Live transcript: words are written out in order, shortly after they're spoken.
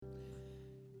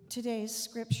Today's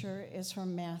scripture is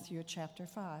from Matthew chapter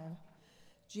 5.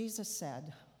 Jesus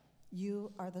said,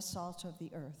 "You are the salt of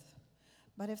the earth.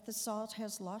 But if the salt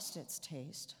has lost its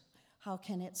taste, how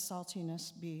can its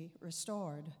saltiness be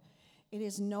restored? It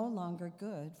is no longer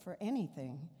good for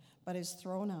anything, but is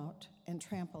thrown out and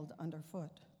trampled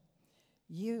underfoot.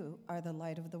 You are the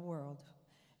light of the world.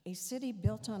 A city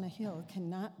built on a hill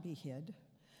cannot be hid.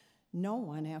 No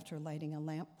one, after lighting a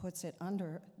lamp, puts it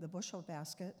under the bushel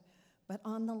basket, but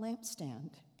on the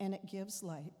lampstand, and it gives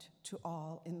light to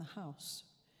all in the house.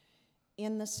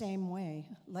 In the same way,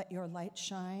 let your light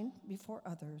shine before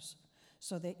others,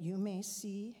 so that they may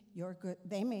see your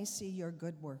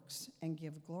good works and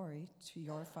give glory to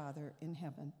your Father in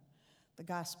heaven." The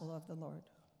Gospel of the Lord.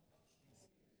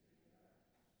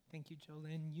 Thank you,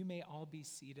 Jolene. You may all be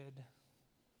seated.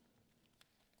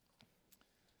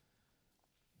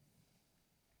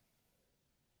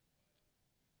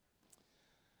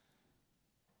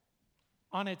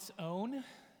 On its own,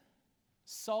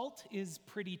 salt is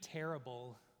pretty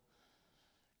terrible.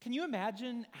 Can you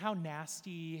imagine how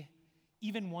nasty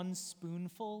even one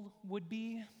spoonful would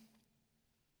be?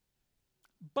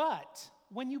 But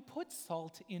when you put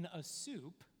salt in a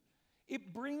soup,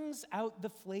 it brings out the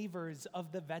flavors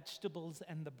of the vegetables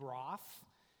and the broth.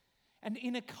 And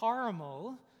in a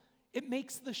caramel, it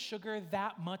makes the sugar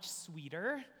that much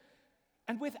sweeter.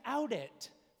 And without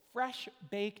it, fresh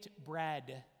baked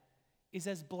bread is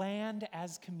as bland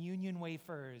as communion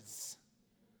wafers.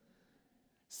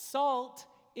 Salt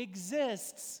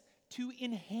exists to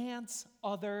enhance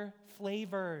other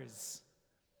flavors.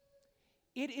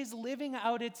 It is living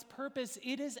out its purpose.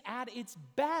 It is at its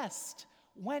best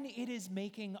when it is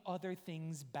making other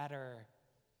things better.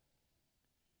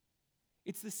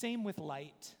 It's the same with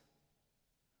light.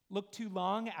 Look too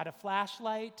long at a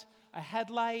flashlight, a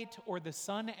headlight, or the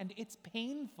sun, and it's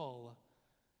painful.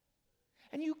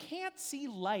 And you can't see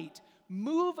light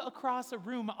move across a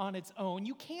room on its own.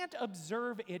 You can't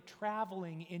observe it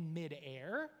traveling in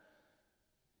midair.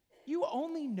 You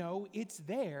only know it's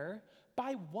there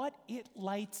by what it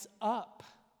lights up.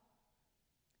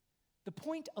 The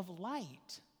point of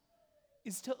light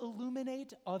is to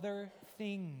illuminate other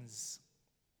things.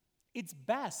 It's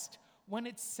best when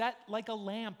it's set like a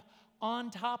lamp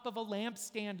on top of a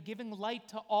lampstand, giving light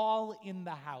to all in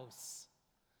the house.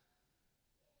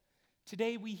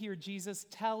 Today we hear Jesus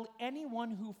tell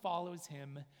anyone who follows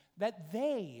him that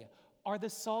they are the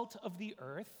salt of the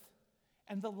earth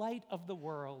and the light of the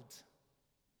world.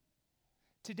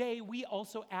 Today we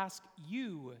also ask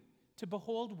you to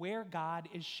behold where God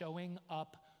is showing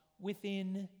up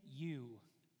within you.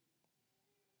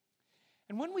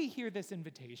 And when we hear this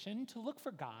invitation to look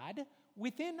for God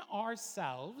within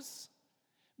ourselves,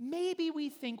 maybe we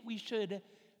think we should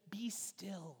be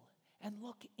still and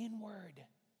look inward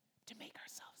to make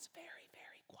ourselves very,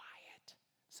 very quiet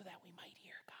so that we might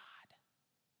hear God.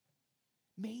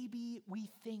 Maybe we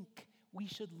think we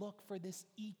should look for this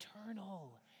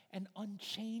eternal and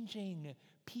unchanging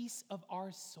peace of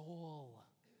our soul.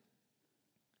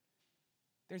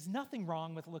 There's nothing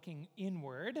wrong with looking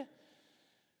inward,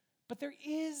 but there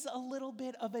is a little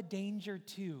bit of a danger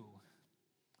too.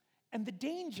 And the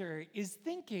danger is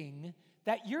thinking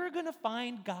that you're going to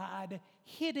find God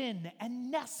hidden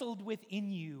and nestled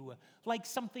within you like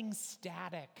something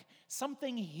static,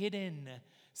 something hidden,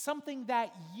 something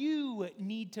that you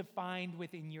need to find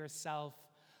within yourself,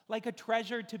 like a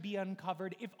treasure to be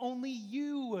uncovered if only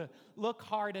you look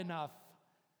hard enough.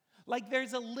 Like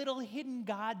there's a little hidden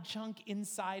God chunk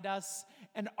inside us,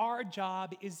 and our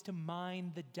job is to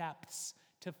mine the depths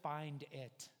to find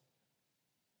it.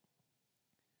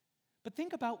 But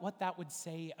think about what that would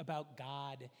say about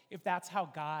God if that's how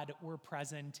God were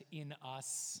present in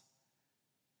us.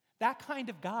 That kind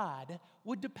of God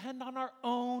would depend on our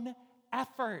own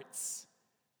efforts.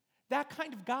 That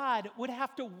kind of God would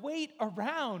have to wait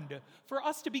around for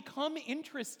us to become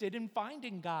interested in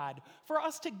finding God, for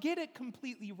us to get it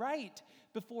completely right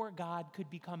before God could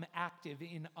become active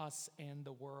in us and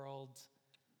the world.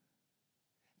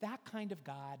 That kind of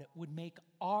God would make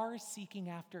our seeking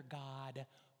after God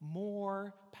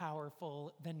more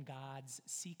powerful than God's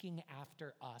seeking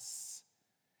after us,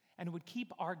 and would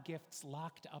keep our gifts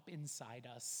locked up inside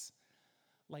us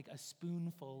like a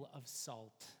spoonful of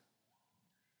salt.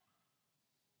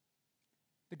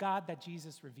 The God that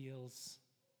Jesus reveals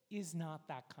is not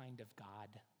that kind of God.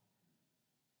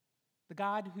 The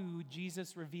God who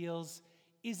Jesus reveals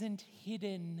isn't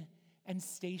hidden and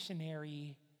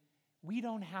stationary. We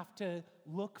don't have to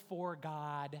look for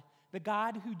God. The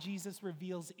God who Jesus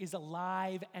reveals is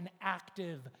alive and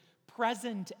active,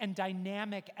 present and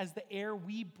dynamic as the air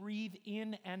we breathe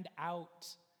in and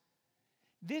out.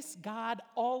 This God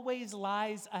always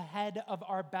lies ahead of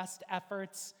our best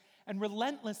efforts and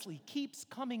relentlessly keeps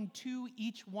coming to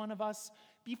each one of us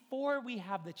before we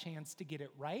have the chance to get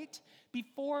it right,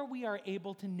 before we are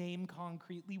able to name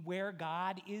concretely where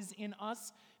God is in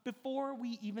us, before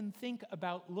we even think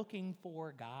about looking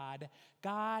for God.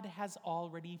 God has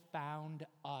already found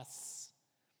us.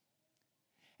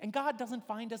 And God doesn't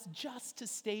find us just to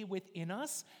stay within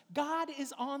us. God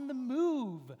is on the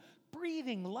move,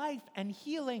 breathing life and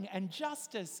healing and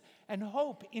justice and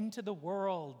hope into the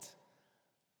world.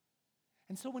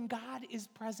 And so when God is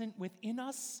present within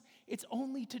us, it's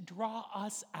only to draw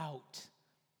us out.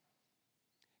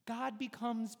 God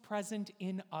becomes present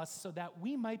in us so that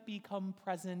we might become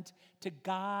present to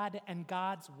God and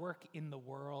God's work in the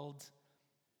world.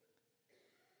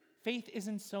 Faith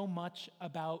isn't so much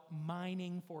about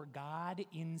mining for God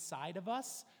inside of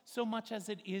us, so much as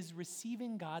it is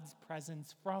receiving God's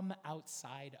presence from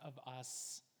outside of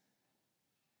us.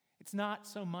 It's not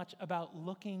so much about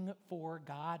looking for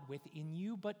God within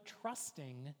you, but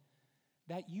trusting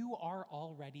that you are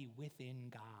already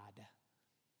within God.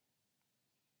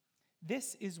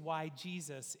 This is why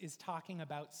Jesus is talking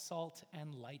about salt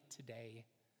and light today.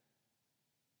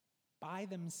 By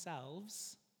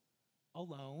themselves,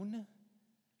 alone,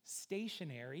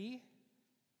 stationary.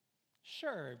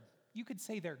 Sure, you could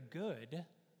say they're good,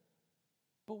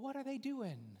 but what are they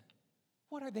doing?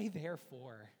 What are they there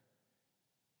for?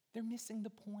 They're missing the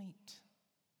point.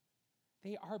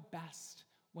 They are best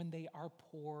when they are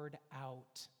poured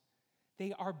out.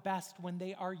 They are best when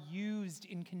they are used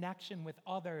in connection with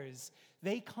others.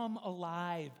 They come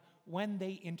alive when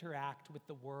they interact with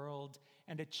the world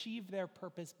and achieve their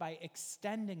purpose by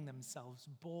extending themselves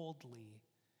boldly.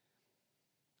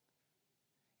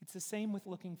 It's the same with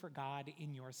looking for God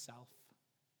in yourself.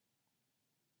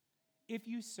 If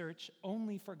you search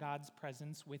only for God's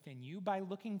presence within you by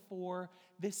looking for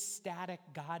this static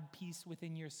God piece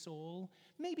within your soul,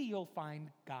 maybe you'll find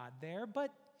God there,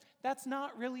 but that's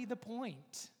not really the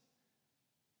point.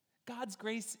 God's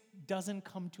grace doesn't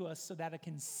come to us so that it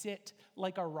can sit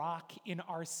like a rock in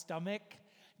our stomach.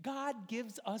 God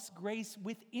gives us grace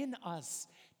within us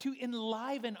to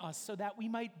enliven us so that we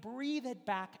might breathe it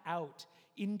back out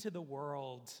into the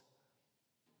world.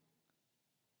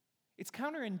 It's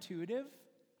counterintuitive,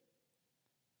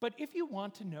 but if you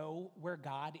want to know where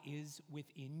God is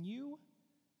within you,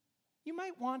 you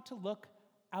might want to look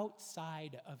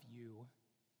outside of you.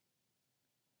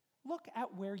 Look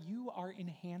at where you are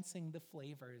enhancing the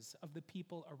flavors of the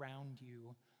people around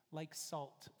you, like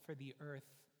salt for the earth.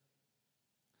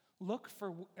 Look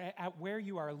at where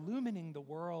you are illumining the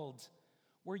world,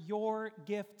 where your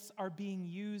gifts are being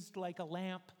used like a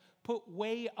lamp, put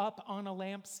way up on a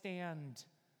lampstand.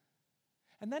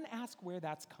 And then ask where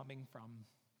that's coming from.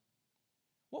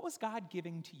 What was God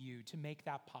giving to you to make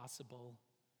that possible?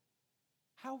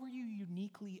 How were you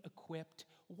uniquely equipped?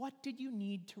 What did you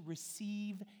need to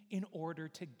receive in order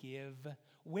to give?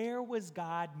 Where was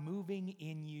God moving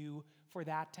in you for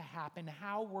that to happen?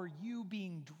 How were you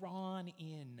being drawn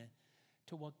in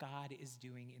to what God is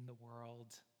doing in the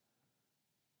world?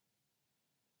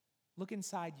 Look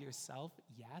inside yourself,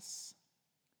 yes,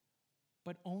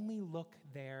 but only look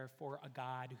there for a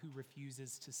God who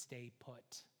refuses to stay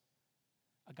put.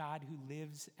 A God who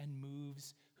lives and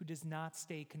moves, who does not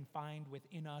stay confined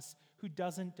within us, who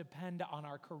doesn't depend on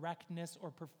our correctness or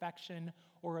perfection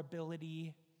or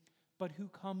ability, but who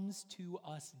comes to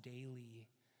us daily,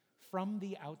 from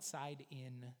the outside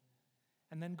in,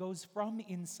 and then goes from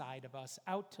inside of us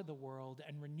out to the world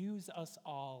and renews us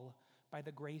all by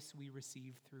the grace we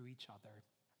receive through each other.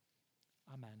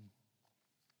 Amen.